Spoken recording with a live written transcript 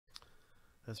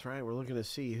That's right. We're looking to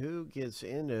see who gets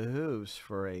into hoops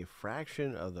for a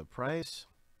fraction of the price.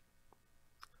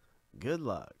 Good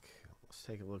luck. Let's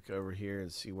take a look over here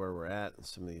and see where we're at in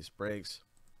some of these breaks.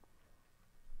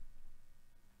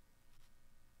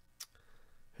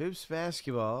 Hoops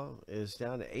basketball is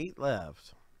down to 8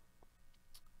 left.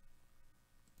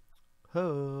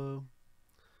 Ho!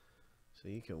 So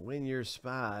you can win your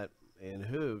spot in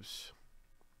hoops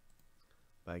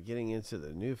by getting into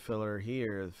the new filler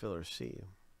here, the filler C.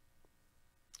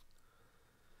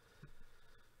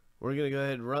 We're going to go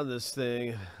ahead and run this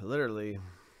thing literally.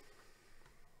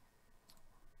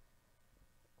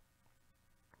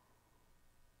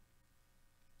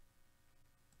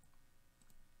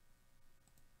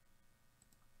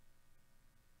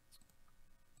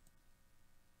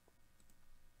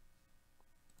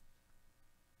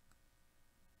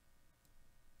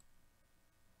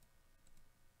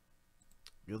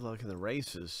 Good luck in the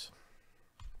races.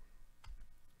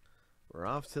 We're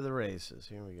off to the races.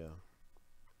 Here we go.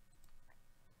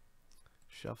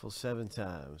 Shuffle 7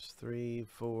 times. 3,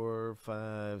 4,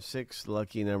 5, 6.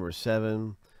 Lucky number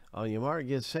 7. On your mark,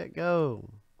 get set, go.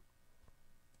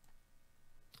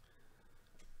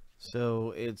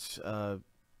 So it's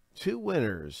 2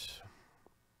 winners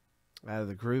out of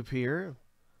the group here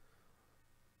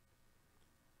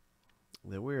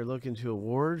that we're looking to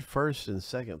award first and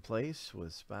second place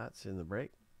with spots in the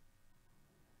break.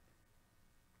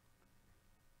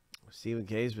 Stephen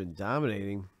K has been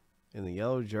dominating in the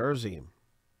yellow jersey.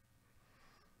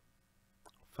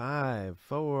 5,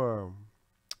 4,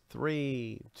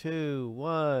 3, 2,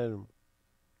 1.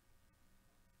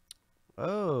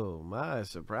 Oh, my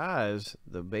surprise.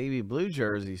 The baby blue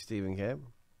jersey, Stephen K.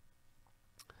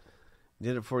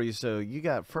 Did it for you. So you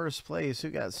got first place. Who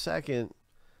got second?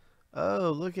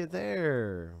 Oh, look at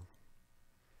there.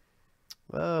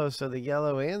 Oh, so the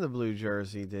yellow and the blue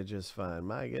jersey did just fine.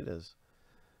 My goodness.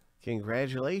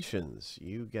 Congratulations.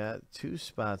 You got 2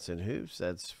 spots in hoops.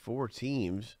 That's 4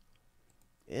 teams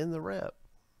in the rep.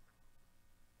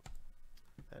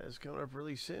 That is coming up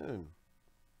really soon.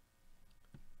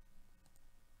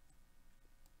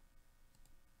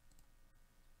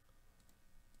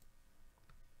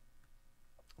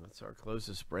 That's our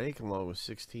closest break, along with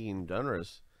 16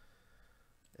 Dunras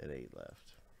at 8 left.